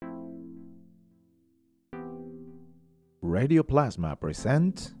Radio Plasma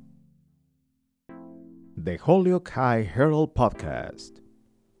presents the Holyoke Herald podcast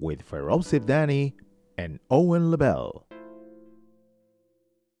with Feroz Danny and Owen LaBelle.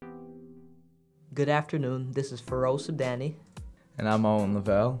 Good afternoon, this is Feroz Danny, And I'm Owen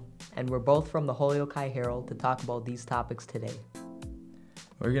Lavelle. and we're both from the Holyoke Herald to talk about these topics today.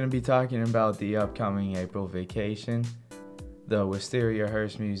 We're going to be talking about the upcoming April vacation, the Wisteria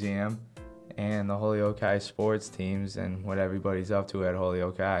Hearst Museum, and the Holyoke High sports teams and what everybody's up to at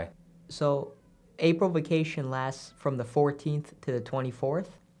Holyoke High. So, April vacation lasts from the 14th to the 24th.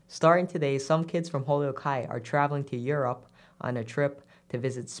 Starting today, some kids from Holyoke High are traveling to Europe on a trip to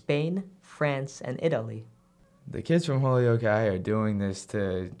visit Spain, France, and Italy. The kids from Holyoke High are doing this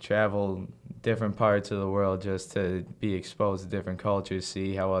to travel different parts of the world just to be exposed to different cultures,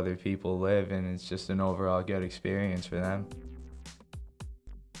 see how other people live, and it's just an overall good experience for them.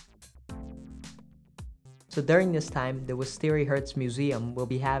 So during this time, the Wisteria Hearst Museum will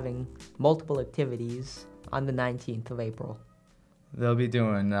be having multiple activities on the 19th of April. They'll be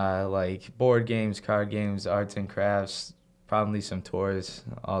doing like board games, card games, arts and crafts, probably some tours,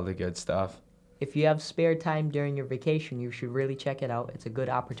 all the good stuff. If you have spare time during your vacation, you should really check it out. It's a good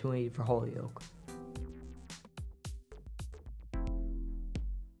opportunity for Holyoke.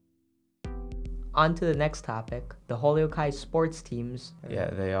 On to the next topic, the Holyoke High sports teams. Yeah,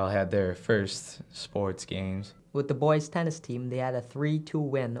 they all had their first sports games. With the boys tennis team, they had a 3-2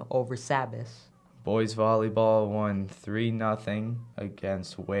 win over Sabas. Boys volleyball won 3-0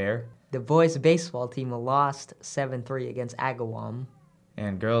 against Ware, The boys baseball team lost 7-3 against Agawam.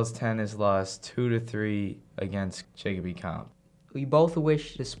 and girls tennis lost 2-3 against Chicopee Comp. We both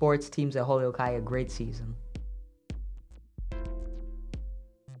wish the sports teams at Holyoke High a great season.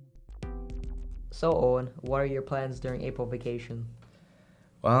 So Owen, what are your plans during April vacation?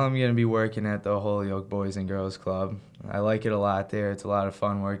 Well, I'm going to be working at the Holyoke Boys and Girls Club. I like it a lot there. It's a lot of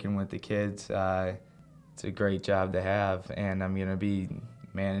fun working with the kids. It's a great job to have, and I'm going to be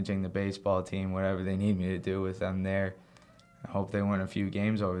managing the baseball team, whatever they need me to do with them there. I hope they win a few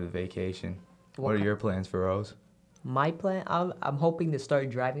games over the vacation. What are your plans for Rose? My plan, I'm hoping to start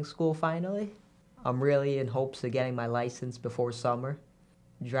driving school finally. I'm really in hopes of getting my license before summer.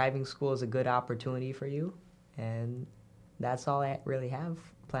 Driving school is a good opportunity for you, and that's all I really have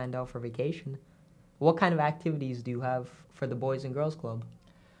planned out for vacation. What kind of activities do you have for the Boys and Girls Club?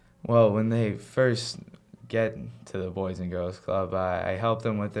 Well, when they first get to the Boys and Girls Club, I help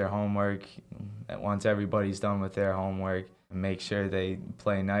them with their homework. Once everybody's done with their homework, make sure they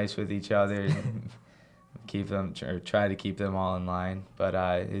play nice with each other, keep them or try to keep them all in line. But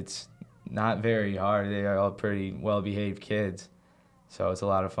it's not very hard. They are all pretty well-behaved kids, so it's a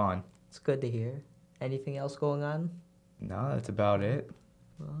lot of fun. It's good to hear. Anything else going on? No, that's about it.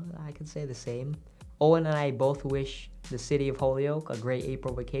 Well, I can say the same. Owen and I both wish the city of Holyoke a great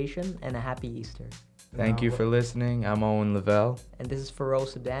April vacation and a happy Easter. Thank you for listening. I'm Owen Lavelle. And this is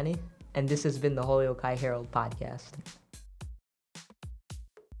Feroz Danny, and this has been the Holyoke Herald podcast.